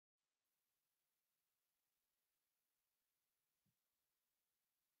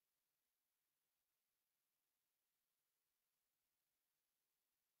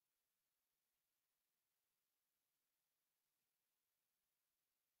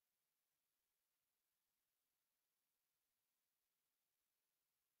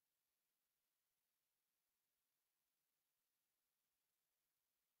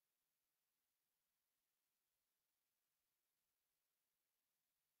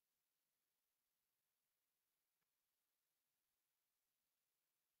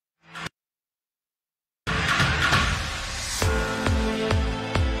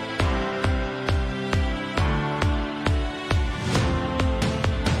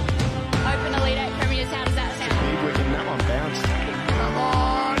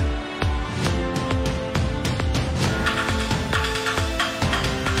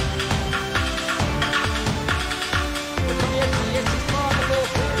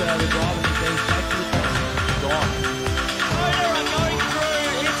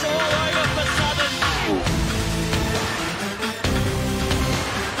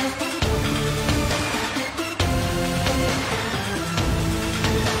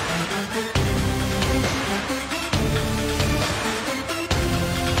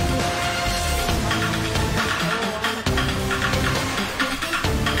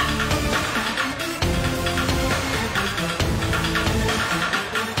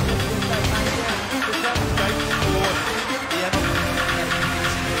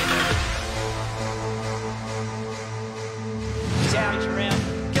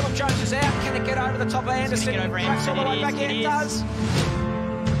Dixon. Get over Anderson. Back It in is. does.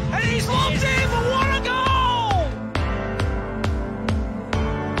 And he's locked in for what a goal!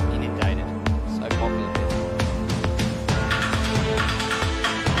 Inundated. So popular.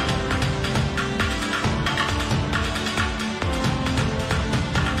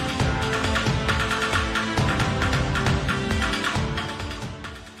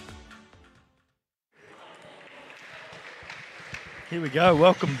 Here we go,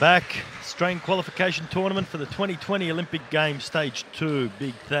 welcome back. Australian qualification tournament for the 2020 Olympic Games Stage 2.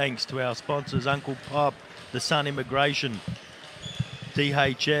 Big thanks to our sponsors, Uncle Pop, The Sun Immigration,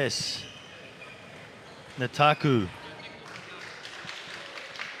 DHS, Nataku,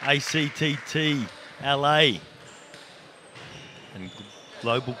 ACTT, LA, and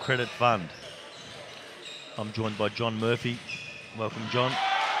Global Credit Fund. I'm joined by John Murphy. Welcome, John.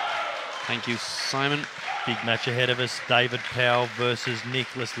 Thank you, Simon. Big match ahead of us, David Powell versus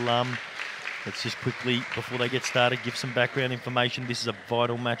Nicholas Lum. Let's just quickly, before they get started, give some background information. This is a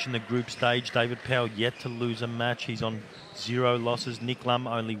vital match in the group stage. David Powell yet to lose a match. He's on 0 losses. Nick Lum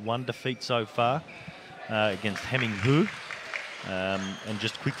only 1 defeat so far against Hemming Hu. And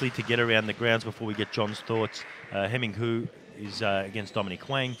just quickly to get around the grounds before we get John's thoughts, Hemming Hu is against Dominic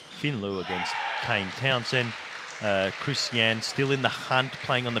Huang, Finn Liu against Kane Townsend. Chris Yan still in the hunt,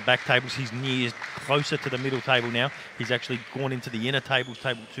 playing on the back tables. He's closer to the middle table now. He's actually gone into the inner tables,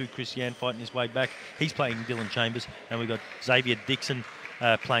 table 2. Chris Yan fighting his way back. He's playing Dylan Chambers. And we've got Xavier Dixon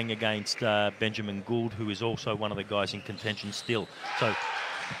playing against Benjamin Gould, who is also one of the guys in contention still. So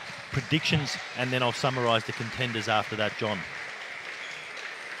predictions, and then I'll summarise the contenders after that, John.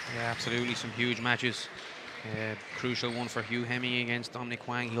 Yeah, absolutely. Some huge matches. Crucial one for Hugh Hemming against Dominic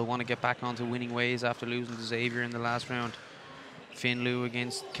Huang. He'll want to get back onto winning ways after losing to Xavier in the last round. Finn Liu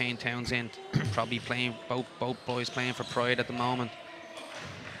against Kane Townsend. Probably playing, both boys playing for pride at the moment.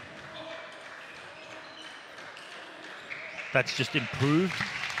 That's just improved.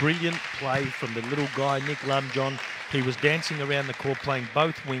 Brilliant play from the little guy, Nick Lum, John. He was dancing around the court playing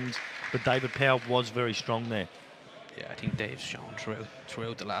both wings, but David Powell was very strong there. Yeah, I think Dave's shown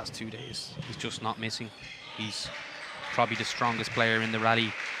throughout the last 2 days. He's just not missing. He's probably the strongest player in the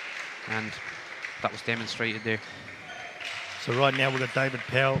rally, and that was demonstrated there. So right now we've got David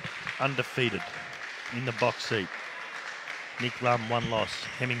Powell undefeated in the box seat. Nick Lum, 1 loss.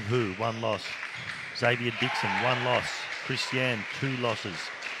 Hemming Hu, 1 loss. Xavier Dixon, 1 loss. Chris Yan, 2 losses.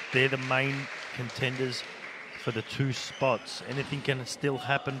 They're the main contenders for the 2 spots. Anything can still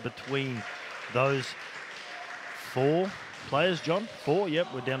happen between those 4 players, John? 4? Yep,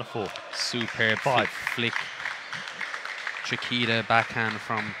 we're down to 4. Superb 5. flick. Chiquita backhand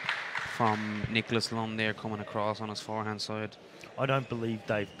from Nicholas Lum there, coming across on his forehand side. I don't believe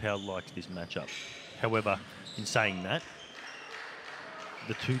Dave Powell likes this matchup. However, in saying that,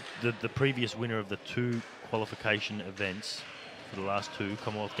 the previous winner of the 2 qualification events for the last 2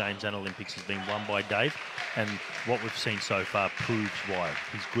 Commonwealth Games and Olympics has been won by Dave, and what we've seen so far proves why.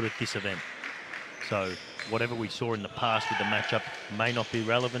 He's good at this event. So whatever we saw in the past with the matchup may not be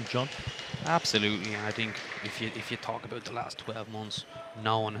relevant, John. Absolutely, and I think if you talk about the last 12 months,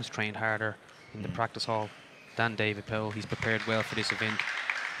 no one has trained harder in the practice hall than David Powell. He's prepared well for this event.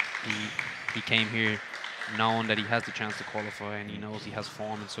 He came here knowing that he has the chance to qualify, and he knows he has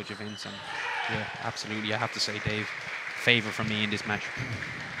form in such events. And yeah, absolutely, I have to say, Dave, favour for me in this match.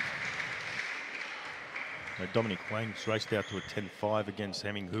 Dominic Huang's raced out to a 10-5 against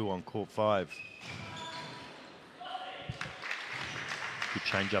Hemming Hu on court 5. Good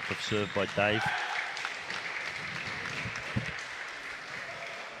change up of serve by Dave.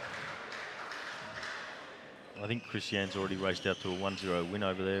 I think Chris Yan's already raced out to a 1-0 win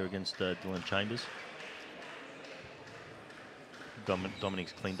over there against Dylan Chambers.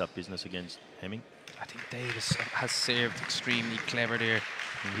 Dominic's cleaned up business against Hemming. I think Dave has served extremely clever there.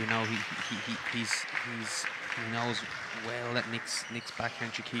 You know, he knows well that Nick's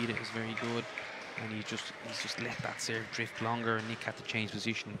backhand Chiquita is very good, and he's just let that serve drift longer, and Nick had to change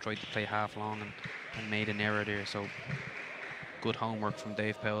position and tried to play half long and made an error there. So good homework from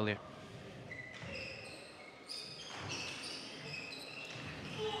Dave Powell there.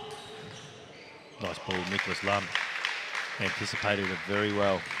 Nice ball, Nicholas Lum. Anticipated it very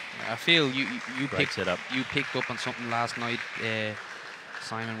well. I feel you picked up on something last night,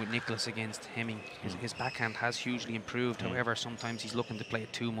 Simon, with Nicholas against Hemming. His backhand has hugely improved. However, sometimes he's looking to play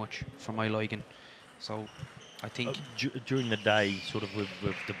it too much for my liking. So I think during the day, sort of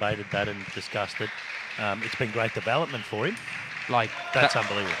we've debated that and discussed it. It's been great development for him. Like that's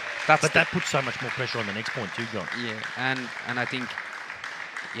unbelievable. But that puts so much more pressure on the next point too, John. Yeah, and I think,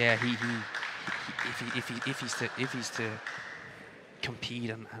 yeah, if he's to compete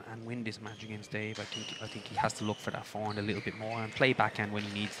and win this match against Dave, I think he has to look for that forehand a little bit more and play backhand when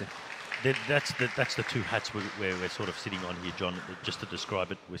he needs to. That's the two hats where we're sort of sitting on here, John. Just to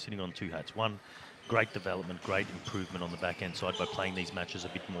describe it, we're sitting on two hats. One, great development, great improvement on the backhand side by playing these matches a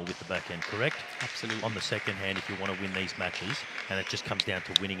bit more with the backhand, correct? Absolutely. On the second hand, if you want to win these matches, and it just comes down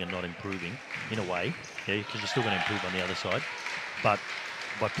to winning and not improving, in a way, yeah, because you're still going to improve on the other side. But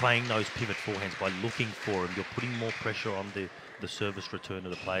by playing those pivot forehands, by looking for them, you're putting more pressure on the service return of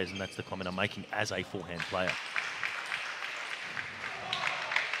the players, and that's the comment I'm making as a forehand player.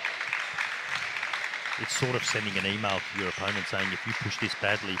 It's sort of sending an email to your opponent saying, if you push this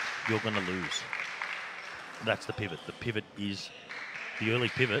badly, you're going to lose. That's the pivot. The pivot is the early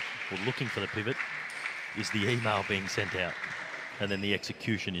pivot, or looking for the pivot, is the email being sent out. And then the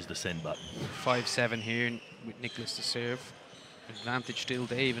execution is the send button. 5-7 here with Nicholas to serve. Advantage still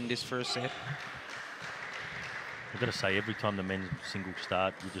Dave in this first set. I've got to say, every time the men's single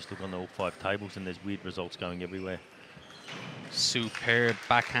start, you just look on all 5 tables and there's weird results going everywhere. Superb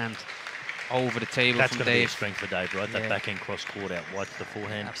backhand over the table. That's from going to be a Dave. strength for Dave, right? Yeah. That backhand cross court out wide to the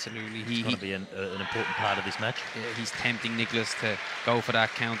forehand. Absolutely. It's going to be an important part of this match. Yeah, he's tempting Nicholas to go for that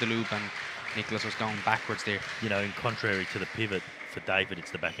counter loop, and Nicholas was going backwards there. You know, in contrary to the pivot, for David,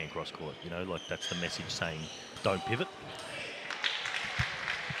 it's the backhand cross court. You know, like that's the message saying, don't pivot.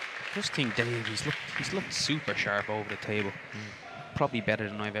 Just think, Dave, he's looked super sharp over the table. Probably better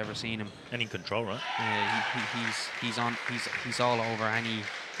than I've ever seen him. And in control, right? He's all over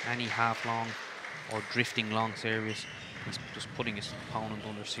any half long or drifting long service. He's just putting his opponent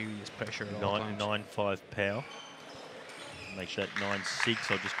under serious pressure at all times. 9-5 Powell. Makes that 9-6.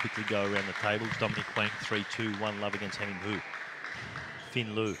 I'll just quickly go around the tables. Dominic Wang 3-2, 1-love against Heming Hu.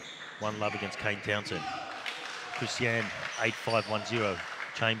 Finn Liu 1-love against Kane Townsend. Christian 8-5, 1-0.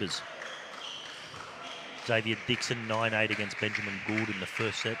 Chambers. Xavier Dixon 9-8 against Benjamin Gould in the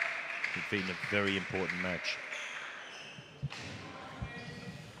first set. It's been a very important match.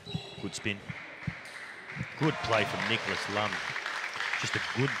 Good spin. Good play from Nicholas Lum. Just a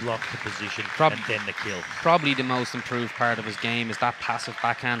good block to position and then the kill. Probably the most improved part of his game is that passive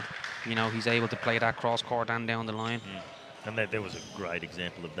backhand. You know, he's able to play that cross court and down the line. And there was a great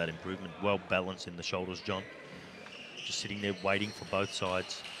example of that improvement. Well balanced in the shoulders, John. Just sitting there waiting for both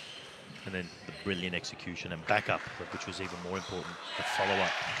sides. And then the brilliant execution and backup, which was even more important, the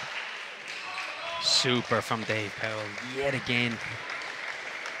follow-up. Super from Dave Powell, yet again.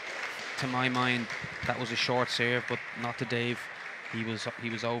 To my mind, that was a short serve, but not to Dave. He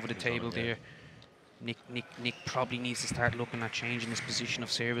was over the table there. Nick probably needs to start looking at changing his position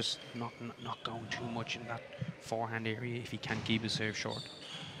of service, not going too much in that forehand area if he can keep his serve short.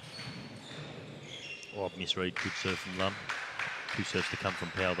 Oh, misread, good serve from Lum. 2 serves to come from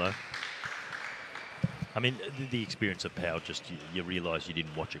Powell though. I mean, the experience of Powell, just you realise you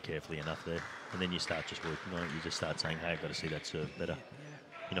didn't watch it carefully enough there, and then you start just working on it. You just start saying, "Hey, I've got to see that serve better."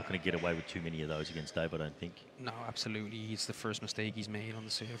 You're not going to get away with too many of those against Dave, I don't think. No, absolutely. It's the first mistake he's made on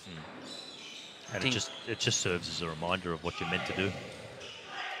the serve. And it just serves as a reminder of what you're meant to do.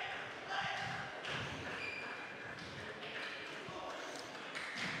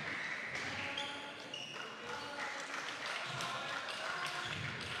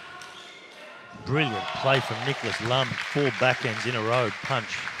 Brilliant play from Nicholas Lum. 4 backhands in a row.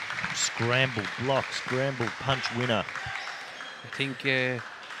 Punch, scramble, block, scramble, punch winner. I think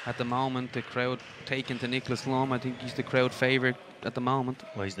at the moment the crowd taken to Nicholas Lum. I think he's the crowd favourite at the moment.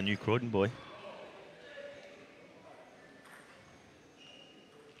 Well, he's the new Croydon boy.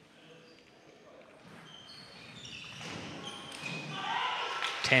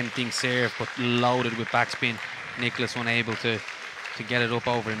 Tempting serve, but loaded with backspin. Nicholas unable to get it up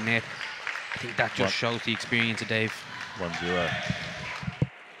over the net. I think that just shows the experience of Dave. 1-0.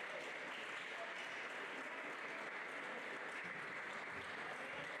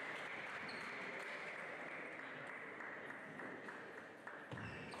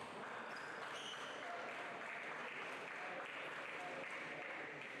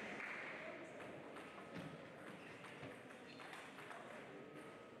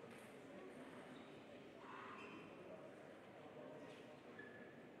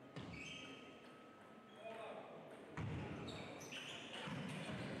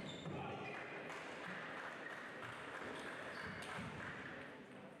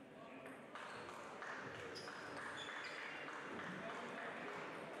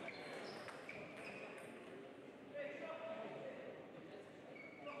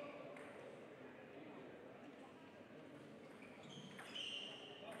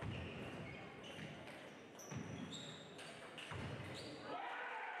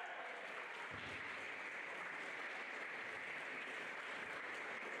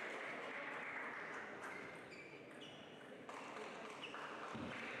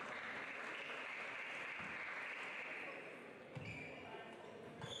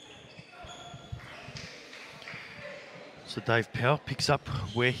 So Dave Powell picks up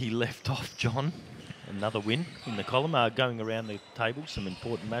where he left off, John. Another win in the column. Going around the table, some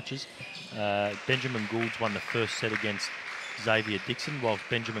important matches. Benjamin Gould's won the first set against Xavier Dixon, whilst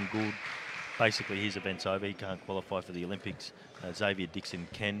Benjamin Gould, basically his event's over. He can't qualify for the Olympics. Xavier Dixon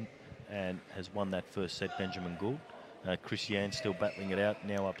can and has won that first set, Benjamin Gould. Chris Yan still battling it out,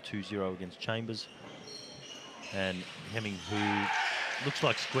 now up 2-0 against Chambers. And Hemming, who looks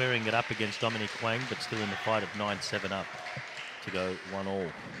like squaring it up against Dominic Wang, but still in the fight of 9-7 up to go 1-all.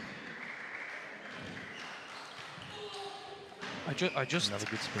 Another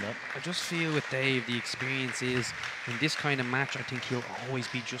good spin up. I just feel with Dave, the experience is in this kind of match, I think he'll always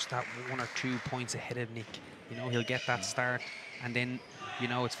be just that 1 or 2 points ahead of Nick. You know, he'll get that start, and then, you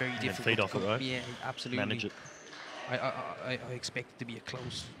know, it's very difficult. Feed off it, right? Yeah, absolutely. Manage it. I expect it to be a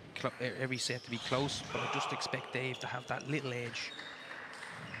close, every set to be close, but I just expect Dave to have that little edge.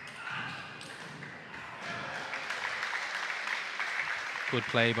 Good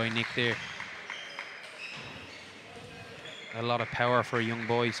play by Nick there. A lot of power for a young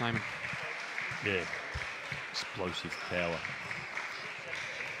boy, Simon. Yeah, explosive power.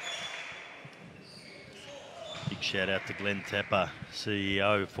 Big shout out to Glenn Tepper,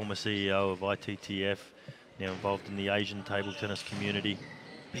 CEO, former CEO of ITTF, now involved in the Asian table tennis community.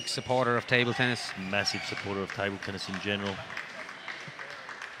 Big supporter of table tennis. Massive supporter of table tennis in general.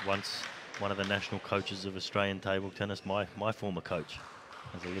 Once one of the national coaches of Australian table tennis, my former coach,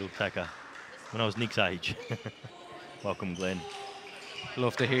 as a little tacker, when I was Nick's age. Welcome, Glenn.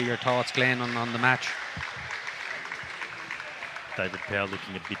 Love to hear your thoughts, Glenn, on the match. David Powell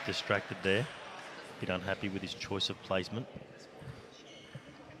looking a bit distracted there. A bit unhappy with his choice of placement.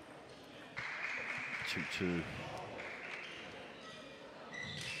 2-2.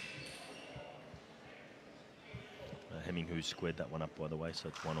 Hemming, who squared that one up, by the way, so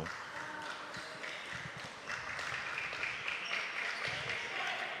it's 1-all.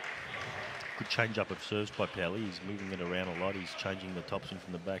 Good change up of serves by Powell. He's moving it around a lot. He's changing the topspin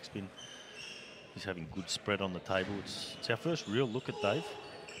from the backspin. He's having good spread on the table. It's our first real look at Dave.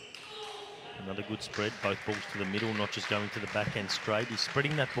 Another good spread, both balls to the middle, not just going to the backhand straight. He's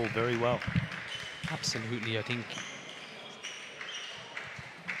spreading that ball very well. Absolutely, I think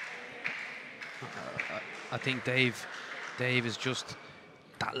Dave is just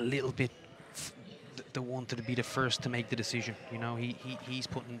that little bit the one to be the first to make the decision. You know, he's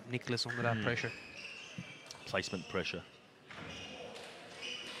putting Nicholas under that pressure. Placement pressure.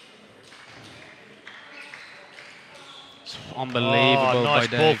 It's unbelievable. Nice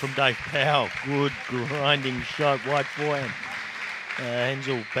by ball Dave. from Dave Powell. Good grinding shot, wide forehand.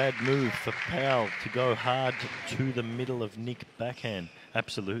 Hensel, bad move for Powell to go hard to the middle of Nick backhand.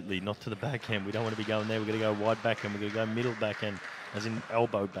 Absolutely, not to the backhand. We don't want to be going there. We're going to go wide backhand. We're going to go middle backhand, as in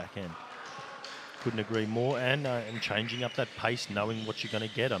elbow backhand. Couldn't agree more. And changing up that pace, knowing what you're going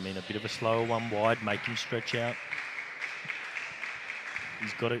to get. I mean, a bit of a slower one wide, make him stretch out.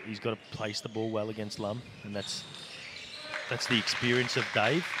 He's got to place the ball well against Lum, and that's the experience of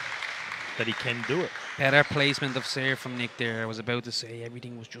Dave, that he can do it. Better placement of serve from Nick there. I was about to say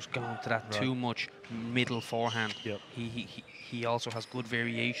everything was just going to that too much middle forehand. Yep. He also has good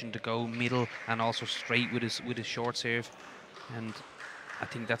variation to go middle and also straight with his short serve, and I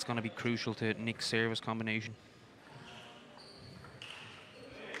think that's going to be crucial to Nick's service combination.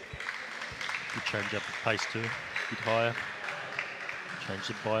 Good change up of pace too, a bit higher. Change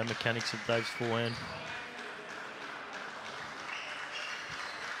the biomechanics of Dave's forehand.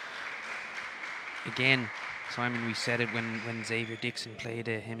 Again, Simon, we said it when Xavier Dixon played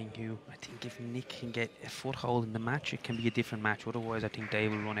Hemming. I think if Nick can get a foothold in the match, it can be a different match. Otherwise, I think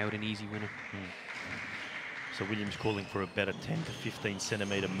Dave will run out an easy winner. So Williams calling for a better 10 to 15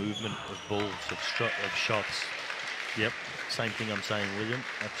 centimetre movement of balls, of shots. Yep, same thing I'm saying, William,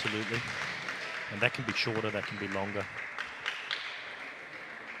 absolutely. And that can be shorter, that can be longer.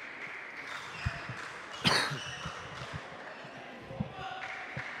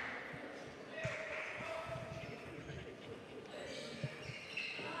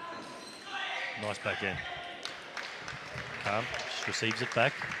 Nice backhand. Calm, just receives it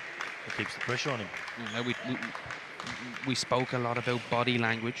back. It keeps the pressure on him. We spoke a lot about body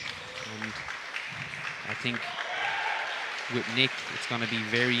language, and I think with Nick, it's going to be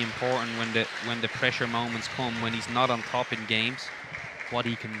very important when the pressure moments come, when he's not on top in games, what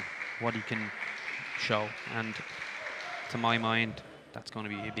he can show. And to my mind, that's going to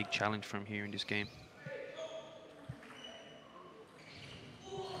be a big challenge for him here in this game.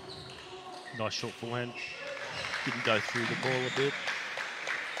 Nice short forehand. Didn't go through the ball a bit,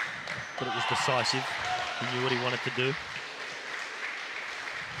 but it was decisive. He knew what he wanted to do.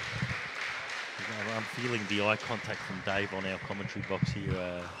 I'm feeling the eye contact from Dave on our commentary box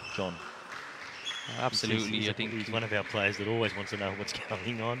here, John. Absolutely, He's I think he's one of our players that always wants to know what's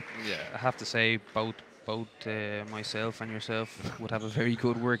going on. Yeah, I have to say both myself and yourself would have a very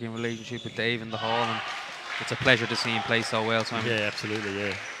good working relationship with Dave in the hall, and it's a pleasure to see him play so well, Simon. Yeah, absolutely,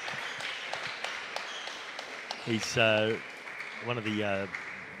 yeah. He's one of the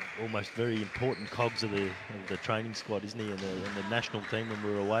almost very important cogs of the training squad, isn't he, and the national team when we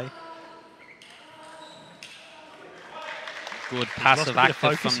were away. Good passive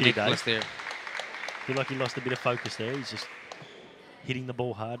active from here, Nicholas Dave. there. I feel like he lost a bit of focus there. He's just hitting the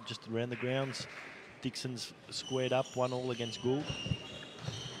ball hard just around the grounds. Dixon's squared up, 1-1 against Gould.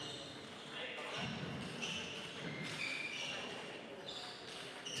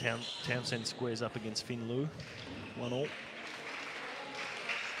 Townsend squares up against Finn Liu, 1-1.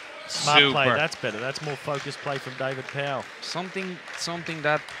 Smart play, that's better. That's more focused play from David Powell. Something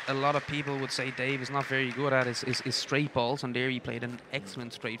that a lot of people would say Dave is not very good at is straight balls, and there he played an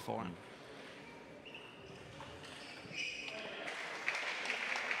excellent straight for him.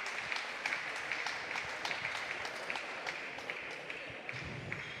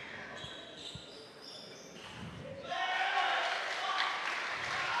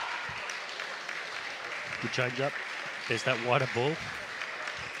 Good change up. There's that wider ball.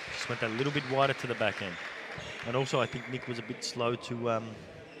 Just went that little bit wider to the back end. And also I think Nick was a bit slow to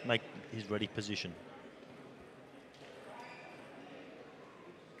make his ready position.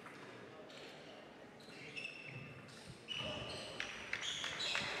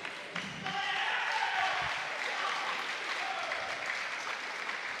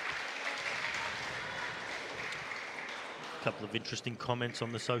 Couple of interesting comments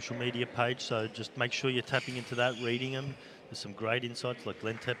on the social media page, so just make sure you're tapping into that, reading them. There's some great insights, like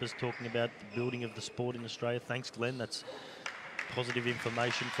Glenn Tepper's talking about the building of the sport in Australia. Thanks, Glenn. That's positive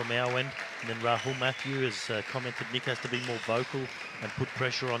information from our end. And then Rahul Matthew has commented Nick has to be more vocal and put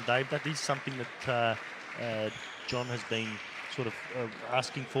pressure on Dave. That is something that John has been sort of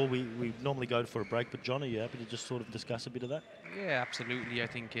asking for. We normally go for a break, but John, are you happy to just sort of discuss a bit of that? Yeah, absolutely. I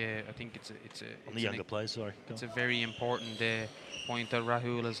think it's on the younger players. Sorry, it's a very important point that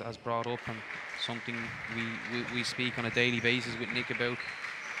Rahul has brought up, and something we speak on a daily basis with Nick about,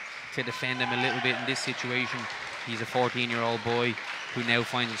 to defend him a little bit in this situation. He's a 14-year-old boy who now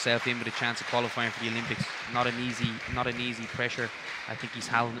finds himself in with a chance of qualifying for the Olympics. Not an easy pressure. I think he's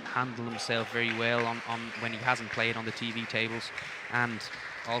handled himself very well on when he hasn't played on the TV tables, and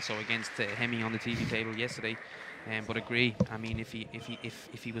also against Hemi on the TV table yesterday. But agree. I mean, if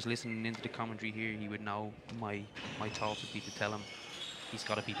he was listening into the commentary here, he would know my thoughts would be to tell him he's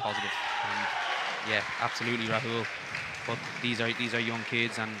got to be positive. And yeah, absolutely, Rahul. But these are young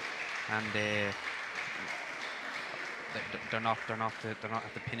kids, and they're not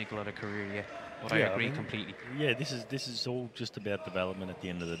at the pinnacle of their career yet. But yeah, I agree completely. Yeah, this is all just about development at the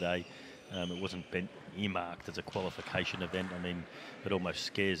end of the day. It wasn't earmarked as a qualification event. I mean, it almost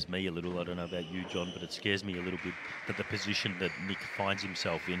scares me a little. I don't know about you, John, but it scares me a little bit that the position that Nick finds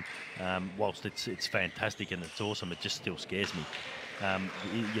himself in, whilst it's fantastic and it's awesome, it just still scares me.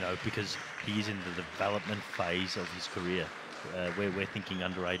 You know, because he is in the development phase of his career. Where we're thinking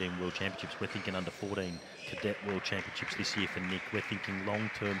under 18 World Championships, we're thinking under 14 Cadet World Championships this year for Nick. We're thinking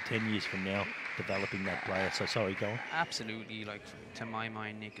long-term, 10 years from now, developing that player. So sorry, go on. Absolutely, like to my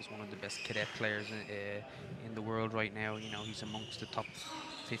mind, Nick is one of the best cadet players in the world right now. You know, he's amongst the top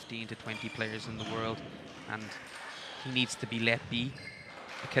 15 to 20 players in the world, and he needs to be let be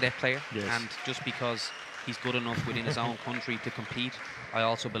a cadet player. Yes. And just because he's good enough within his own country to compete, I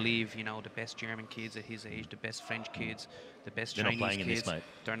also believe, you know, the best German kids at his age, the best French kids, the best They're Chinese not playing in kids, this, mate.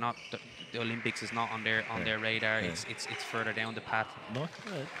 they're not. The Olympics is not on their radar. Yeah. It's further down the path, Right.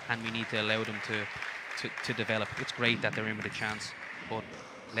 and we need to allow them to develop. It's great that they're in with a chance, but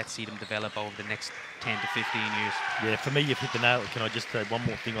let's see them develop over the next 10 to 15 years. Yeah, for me, you've hit the nail. Can I just say one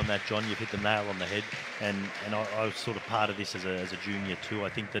more thing on that, John? You've hit the nail on the head, and I was sort of part of this as a junior too. I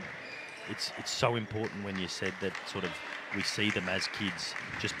think that it's so important when you said that sort of we see them as kids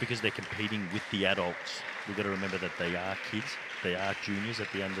just because they're competing with the adults. We've got to remember that they are kids. They are juniors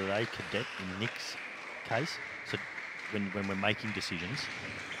at the end of the day, cadet in Nick's case. So when we're making decisions,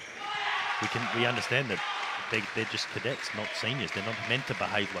 we understand that they're just cadets, not seniors. They're not meant to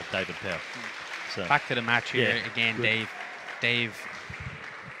behave like David Powell. So back to the match here again, good. Dave,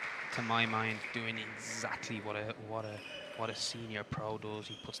 to my mind, doing exactly what a senior pro does.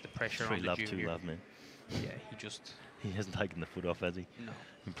 He puts the pressure on the junior. Love, man. Yeah, he hasn't taken the foot off, has he? No.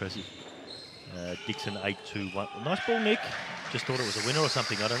 Impressive. Dixon 8-2-1. Nice ball, Nick. Just thought it was a winner or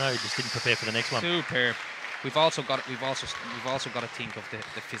something. I don't know. He just didn't prepare for the next one. Superb. we've also got to think of the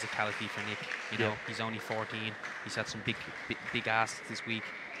physicality for Nick. You know, he's only 14. He's had some big asks this week.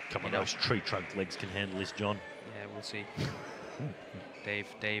 Come on, those tree trunk legs can handle this, John. Yeah, we'll see.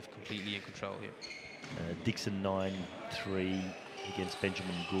 Dave completely in control here. Dixon 9-3 against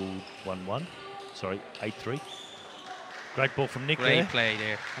Benjamin Gould 1-1. Sorry, 8-3. Great ball from Nick. Great play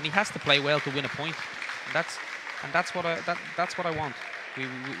there, and he has to play well to win a point. And that's what I want.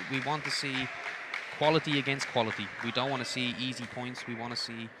 We want to see quality against quality. We don't want to see easy points. We want to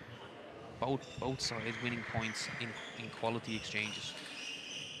see both sides winning points in quality exchanges.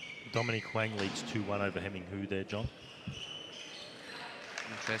 Dominic Huang leads 2-1 over Hemming Hu there, John.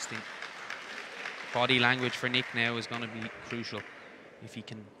 Interesting. Body language for Nick now is going to be crucial. If he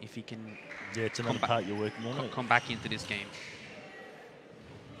can. Yeah, it's another part you're working on. Come back into this game.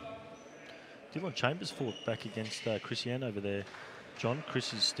 Dylan Chambers fought back against Chris Yan over there. John,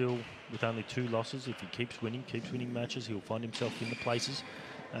 Chris is still with only 2 losses. If he keeps winning matches, he'll find himself in the places.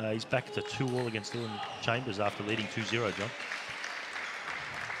 He's back to 2-2 against Dylan Chambers after leading 2-0, John.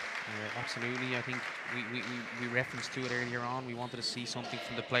 Absolutely. I think we referenced to it earlier on. We wanted to see something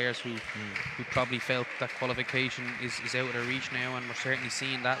from the players who probably felt that qualification is out of their reach now, and we're certainly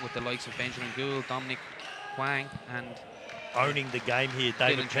seeing that with the likes of Benjamin Gould, Dominic Huang, and owning the game here,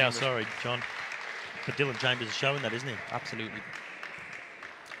 David Powell. Sorry, John. But Dylan Chambers is showing that, isn't he? Absolutely.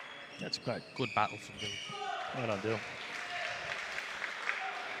 That's great. Good battle from Dylan. Well done, Dylan.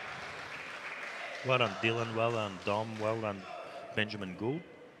 Well done, Dylan. Well done, Dom. Well done, Benjamin Gould.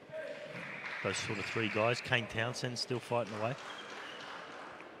 Those sort of 3 guys. Kane Townsend still fighting away.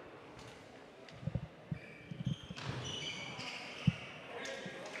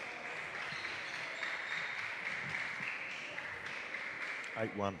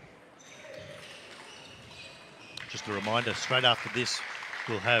 Just a reminder, straight after this,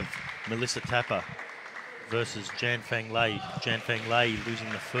 we'll have Melissa Tapper versus Jan Fang Lei. Jan Fang Lei losing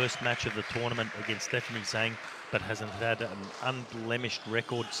the first match of the tournament against Stephanie Zhang, but hasn't had an unblemished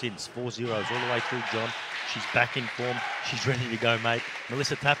record since. 4 zeros all the way through, John. She's back in form. She's ready to go, mate.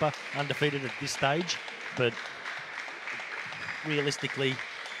 Melissa Tapper, undefeated at this stage, but realistically,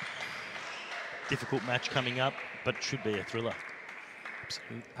 difficult match coming up, but should be a thriller.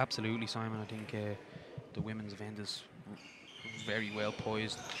 Absolutely, Simon. I think the women's event is very well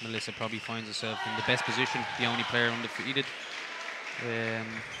poised. Melissa probably finds herself in the best position, the only player undefeated.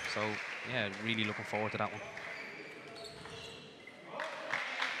 So, yeah, really looking forward to that one.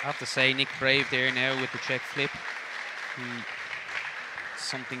 I have to say, Nick Brave there now with the check flip.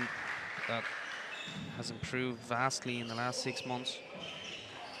 Something that has improved vastly in the last 6 months.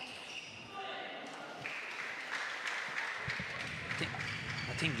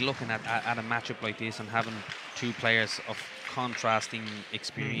 I think looking at a matchup like this and having 2 players of contrasting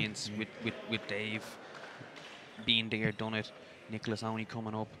experience with Dave being there, done it, Nicholas only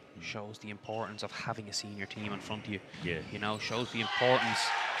coming up, shows the importance of having a senior team in front of you. Yeah. You know, shows the importance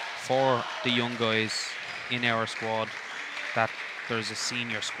for the young guys in our squad that there's a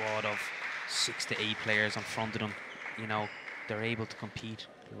senior squad of 6 to 8 players in front of them. You know, they're able to compete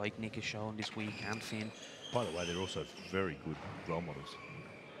like Nick has shown this week, and Finn. By the way, they're also very good role models.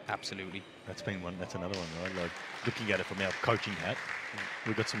 Absolutely. That's another one, right? Like, looking at it from our coaching hat,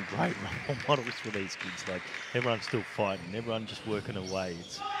 we've got some great role models for these kids. Like, everyone's still fighting, everyone just working away.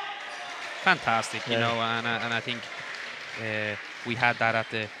 It's fantastic, you know, and I think we had that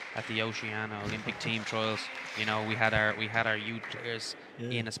at the Oceania Olympic team trials. You know, we had our youth players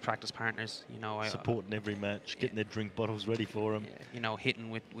in as practice partners. You know, supporting every match, getting their drink bottles ready for them. You know, hitting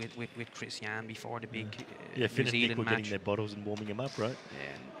with Chris Yan before the big Finn and Nick were match. getting their bottles and warming them up, right?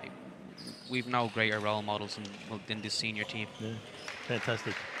 Yeah, we've no greater role models than this senior team. Yeah,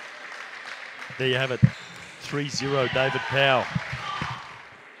 fantastic. There you have it, 3-0 David Powell.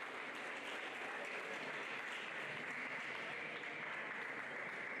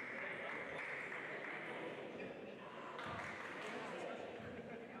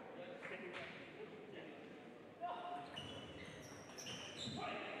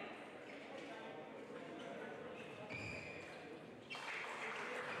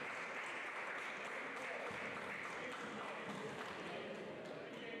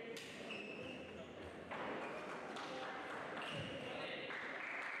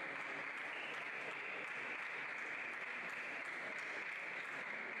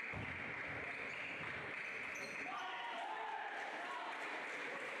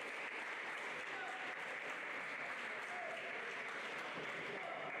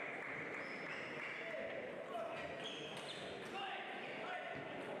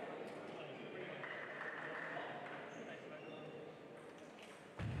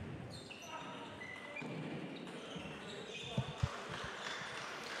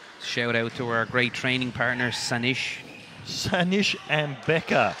 shout out to our great training partner, Sanish, and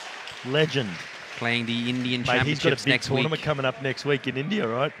Becca, legend. playing the Indian Mate, he's got a Championships big next tournament week. coming up next week in India,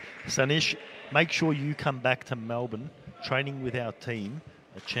 right? Sanish, make sure you come back to Melbourne, training with our team,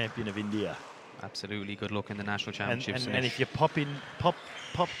 a champion of India. Absolutely, good luck in the national championships. And if you pop into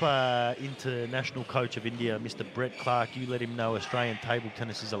national coach of India, Mr. Brett Clark, you let him know Australian table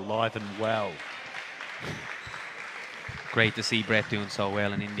tennis is alive and well. Great to see Brett doing so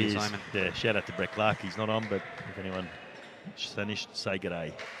well in India, Simon. Yeah, shout out to Brett Clark. He's not on, but if anyone, Sanish, say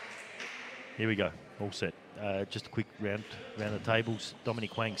g'day. Here we go, all set. Just a quick round the tables.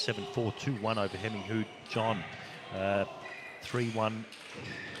 Dominic Wang 7-4, 2-1 over Hemming Hu. John 3-1.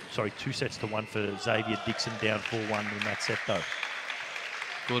 Sorry, 2 sets to 1 for Xavier Dixon, down 4-1 in that set though.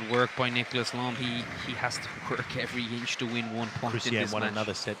 Good work by Nicholas Lum. He has to work every inch to win 1 point Christian in this won match.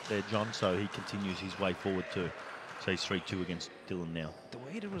 another set there, John, so he continues his way forward too. So he's 3-2 against Dylan now. The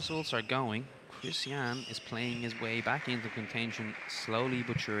way the results are going, Christian is playing his way back into contention slowly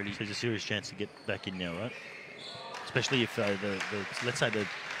but surely. So there's a serious chance to get back in now, right? Especially if let's say the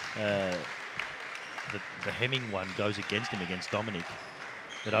Hemming one goes against him, against Dominic.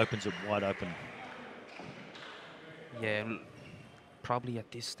 That opens it wide open. Yeah, probably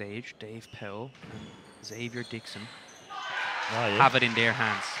at this stage, Dave Powell and Xavier Dixon have it in their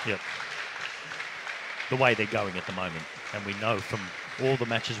hands. Yep. The way they're going at the moment. And we know from all the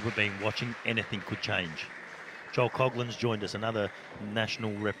matches we've been watching, anything could change. Joel Coughlin's joined us, another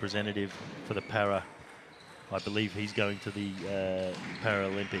national representative for the para. I believe he's going to the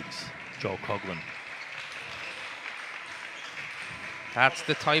Paralympics, Joel Coughlin. That's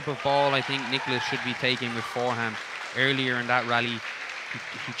the type of ball I think Nicholas should be taking with forehand. Earlier in that rally,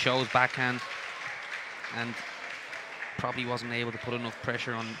 he chose backhand and probably wasn't able to put enough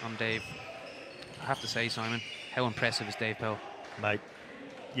pressure on Dave. I have to say, Simon, how impressive is Dave Powell? Mate,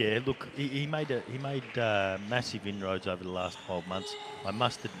 yeah, look, he made massive inroads over the last 12 months. I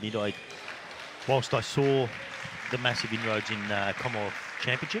must admit, whilst I saw the massive inroads in Commonwealth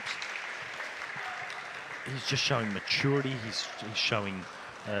Championships, he's just showing maturity. He's showing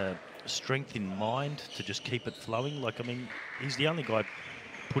strength in mind to just keep it flowing. Like, I mean, he's the only guy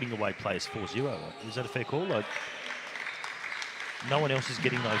putting away players 4-0. Right? Is that a fair call? Like, no one else is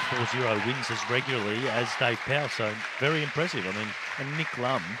getting those 4-0 wins as regularly as Dave Powell. So very impressive. I mean, and Nick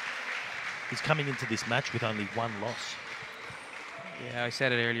Lum is coming into this match with only 1 loss. Yeah, I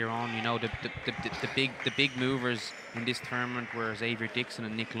said it earlier on. You know, the big movers in this tournament were Xavier Dixon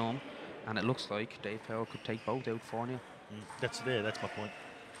and Nick Lum. And it looks like Dave Powell could take both out 4-0. That's my point.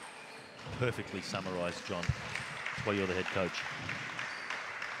 Perfectly summarised, John. That's why you're the head coach.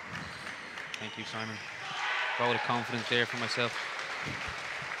 Thank you, Simon. Vote of confidence there for myself.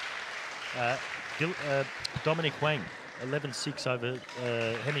 Dominic Wang, 11-6 over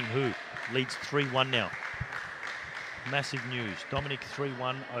Hemming Hu. Leads 3-1 now. Massive news. Dominic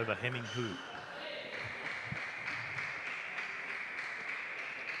 3-1 over Hemming Hu.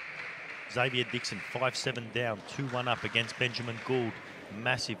 Xavier Dixon 5-7 down, 2-1 up against Benjamin Gould.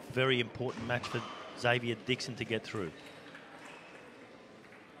 Massive, very important match for Xavier Dixon to get through.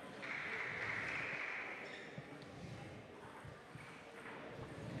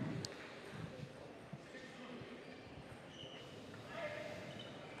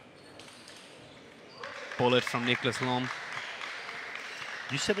 Bullet from Nicholas Lum.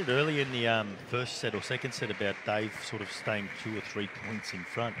 You said it earlier in the first set or second set about Dave sort of staying 2 or 3 points in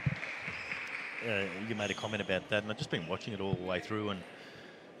front. You made a comment about that, and I've just been watching it all the way through, and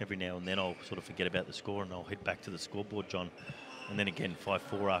every now and then I'll sort of forget about the score and I'll head back to the scoreboard, John. And then again,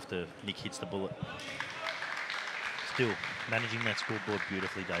 5-4 after Nick hits the bullet. Still managing that scoreboard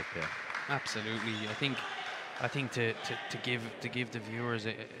beautifully, Dave Powell. Absolutely. I think to give the viewers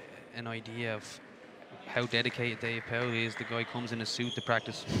an idea of how dedicated Dave Powell is, the guy comes in a suit to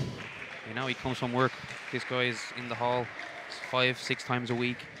practice. You know, he comes from work. This guy is in the hall 5-6 times a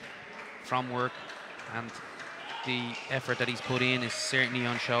week from work, and the effort that he's put in is certainly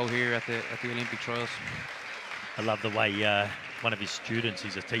on show here at the Olympic trials. I love the way one of his students,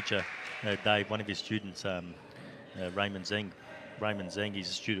 he's a teacher, Dave, one of his students, Raymond Zeng, he's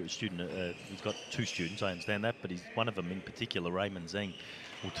a student. He's got 2 students, I understand that, but he's one of them in particular, Raymond Zeng,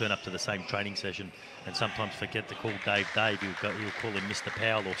 will turn up to the same training session and sometimes forget to call Dave. He'll call him Mr.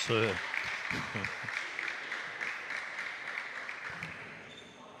 Powell or Sir.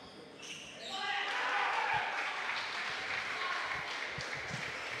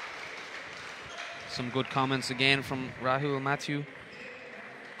 Some good comments again from Rahul Matthew.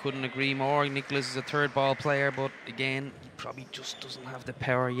 Couldn't agree more. Nicholas is a third ball player, but again, he probably just doesn't have the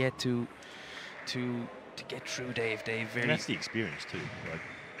power yet to get through Dave. And that's the experience too. Like,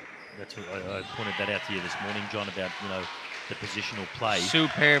 That's what I pointed that out to you this morning, John, about, you know, the positional play.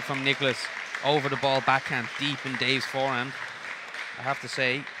 Superb from Nicholas. Over the ball, backhand, deep in Dave's forehand. I have to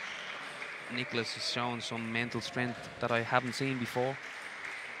say, Nicholas has shown some mental strength that I haven't seen before.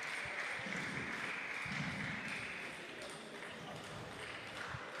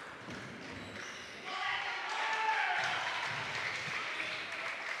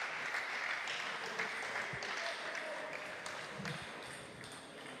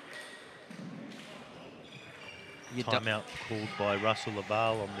 Timeout called by Russell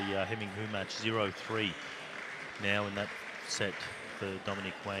Laval on the Hemming Hu match, 0-3 now in that set for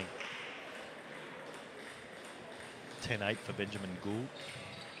Dominic Wang. 10-8 for Benjamin Gould.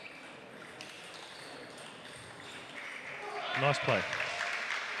 Nice play.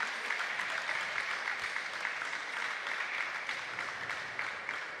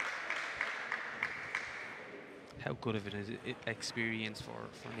 How good of an experience for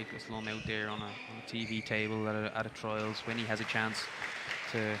Nicholas Lum out there on a TV table at a trials when he has a chance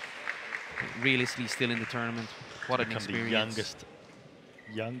to realistically still in the tournament. What an experience.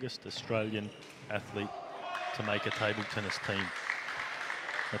 The youngest Australian athlete to make a table tennis team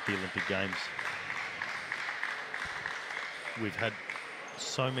at the Olympic Games. We've had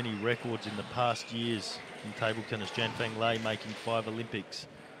so many records in the past years in table tennis. Jan Feng Lei making 5 Olympics.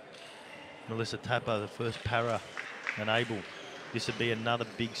 Melissa Tapper, the first para, and Abel. This would be another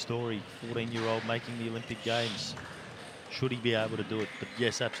big story. 14-year-old making the Olympic Games. Should he be able to do it? But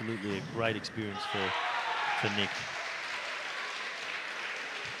yes, absolutely a great experience for Nick.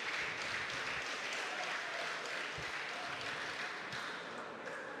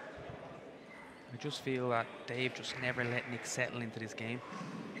 I just feel that Dave just never let Nick settle into this game.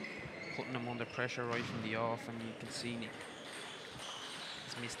 Putting him under pressure right from the off, and you can see Nick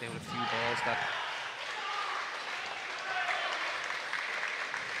has missed out a few balls that...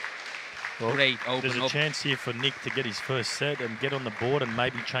 Well, great open there's a up. chance here for Nick to get his first set and get on the board and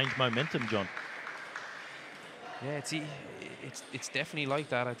maybe change momentum, John. Yeah, it's definitely like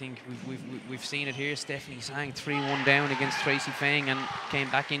that. I think we've seen it here. Stephanie Sang 3-1 down against Tracy Feng and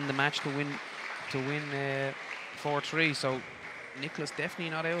came back in the match to win 4-3. So Nicholas definitely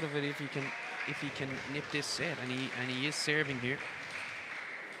not out of it if he can nip this set, and he is serving here.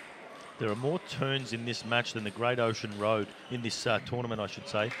 There are more turns in this match than the Great Ocean Road in this tournament, I should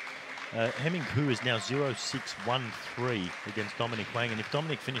say. Hemming Hu is now 0-6-1-3 against Dominic Wang, and if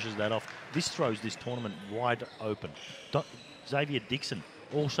Dominic finishes that off, this throws this tournament wide open. Xavier Dixon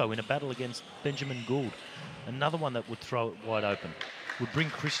also in a battle against Benjamin Gould, another one that would throw it wide open. Would bring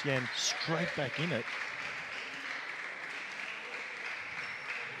Christian straight back in it.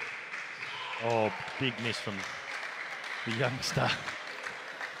 Oh, big miss from the youngster.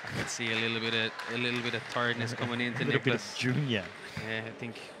 I can see a little bit of tiredness coming into Nicholas. Junior. Yeah, I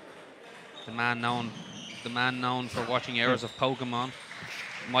think the man known for watching hours of Pokemon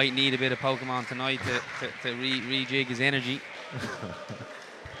might need a bit of Pokemon tonight to rejig his energy.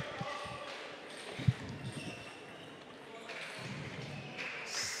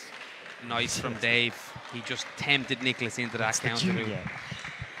 Nice from Dave. He just tempted Nicholas into that counter move.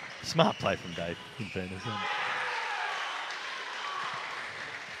 Smart play from Dave, in fairness.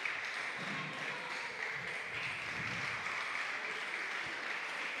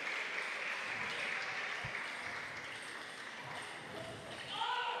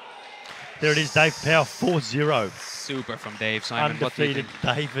 There it is, Dave Powell, 4-0. Super from Dave, Simon. Undefeated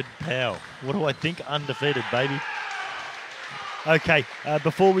David Powell. What do I think? Undefeated, baby. Okay,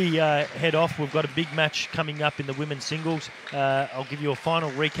 before we head off, we've got a big match coming up in the women's singles. I'll give you a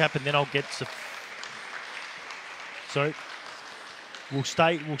final recap, and then I'll get some... Sorry. We'll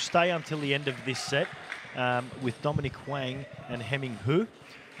stay until the end of this set with Dominic Wang and Hemming Hu.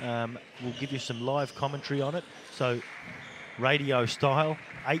 We'll give you some live commentary on it. So, radio style,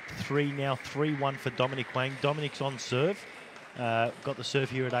 8-3 now, 3-1 for Dominic Wang. Dominic's on serve. Got the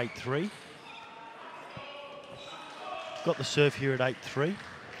serve here at 8-3. Got the serve here at 8-3.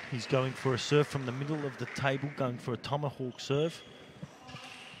 He's going for a serve from the middle of the table, going for a tomahawk serve.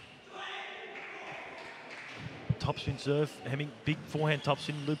 Topspin serve, Hemming, big forehand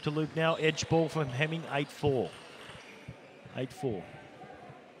topspin, loop to loop now. Edge ball from Hemming, 8-4. 8-4.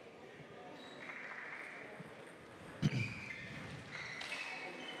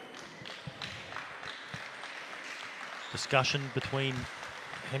 Discussion between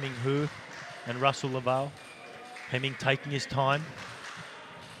Hemming Hu and Russell Laval. Hemming taking his time,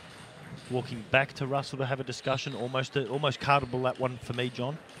 walking back to Russell to have a discussion. Almost cardable, that one for me,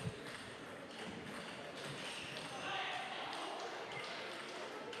 John.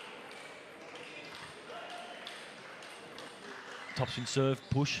 Topspin serve,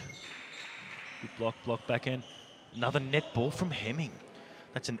 push. Good block backhand. Another net ball from Hemming.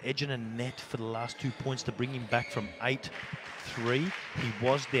 That's an edge and a net for the last 2 points to bring him back from 8-3. He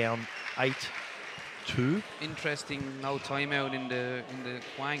was down 8-2. Interesting, no timeout in the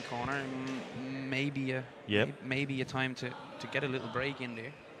Huang corner. Maybe a time to get a little break in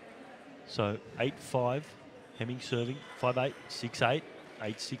there. So 8-5, Hemming serving. 5-8, 6-8,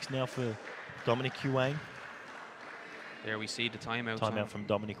 8-6 now for Dominic Huang. There we see the timeout. Timeout from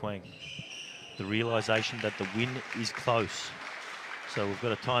Dominic Huang. The realisation that the win is close. So we've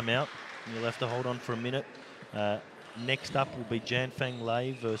got a timeout. You'll have to hold on for a minute. Next up will be Jan Fang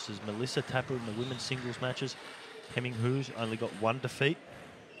Lei versus Melissa Tapper in the women's singles matches. Hemming Hu's only got 1 defeat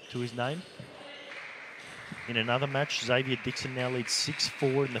to his name. In another match, Xavier Dixon now leads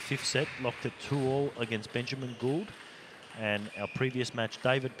 6-4 in the 5th set, locked at 2-all against Benjamin Gould. And our previous match,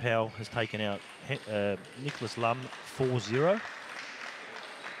 David Powell has taken out Nicholas Lum 4-0.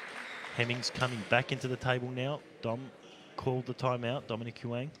 Hemming's coming back into the table now. Dom called the timeout, Dominic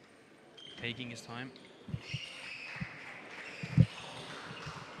Huang. Taking his time.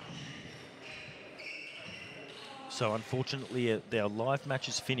 So unfortunately, our live match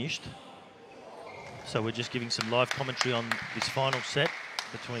is finished. So we're just giving some live commentary on this final set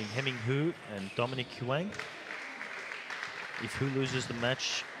between Hemming Hu and Dominic Huang. If Hu loses the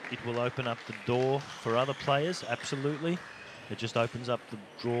match, it will open up the door for other players, absolutely. It just opens up the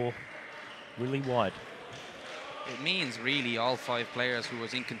draw really wide. It means really all 5 players who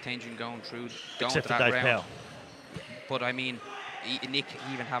was in contention going Except to for that Dave round. Powell. But I mean, Nick,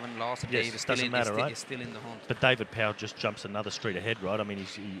 even having lost to Yes, Dave, is doesn't matter, right? is still in the hunt. But David Powell just jumps another street ahead, right? I mean,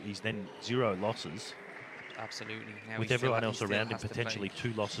 he's then 0 losses. Absolutely. Now With he everyone still else around him has to play. potentially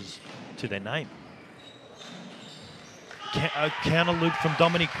 2 losses to their name. Counter loop from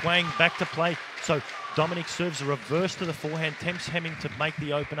Dominic Huang, back to play. So Dominic serves a reverse to the forehand, tempts Hemming to make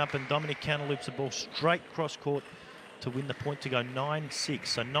the open up, and Dominic counter loops the ball straight cross court to win the point to go 9-6.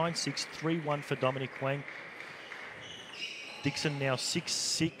 So 9-6, 3-1 for Dominic Huang. Dixon now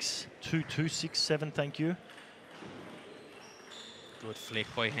 6-6, 2-2, 6-7, thank you. Good flick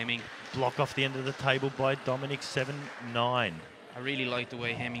by Hemming. Block off the end of the table by Dominic, 7-9. I really like the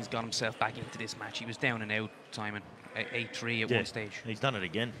way Hemming's got himself back into this match. He was down and out, Simon, at 8-3 at one stage. He's done it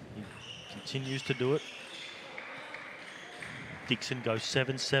again. He continues to do it. Dixon goes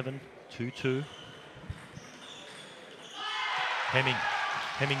 7-7, 2-2.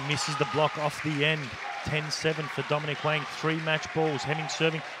 Hemming misses the block off the end. 10-7 for Dominic Huang. 3 match balls. Hemming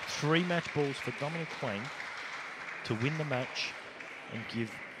serving 3 match balls for Dominic Huang to win the match and give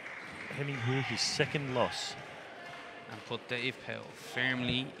Hemming Hu his 2nd loss. And put Dave Powell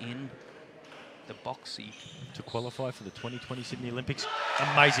firmly in the box seat to qualify for the 2020 Sydney Olympics.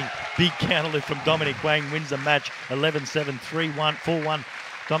 Amazing big counter lift from Dominic Huang, wins the match 11-7, 3-1, 4-1.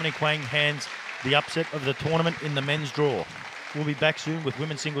 Dominic Huang hands the upset of the tournament in the men's draw. We'll be back soon with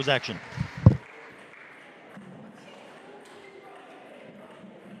women's singles action.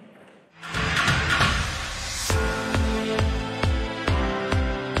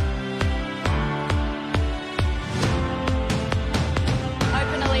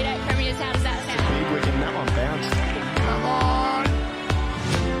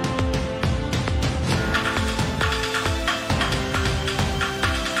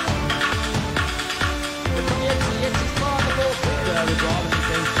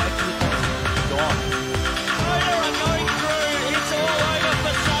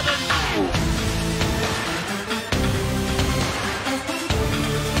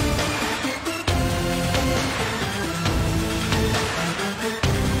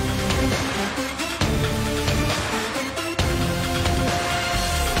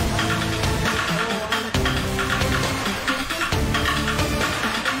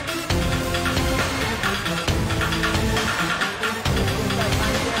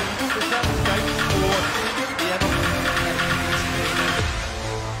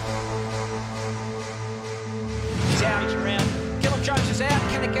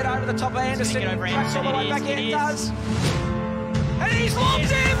 The top of Anderson, tracks all the way back in, it does. And he's locked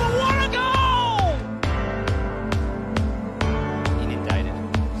in, but what a goal!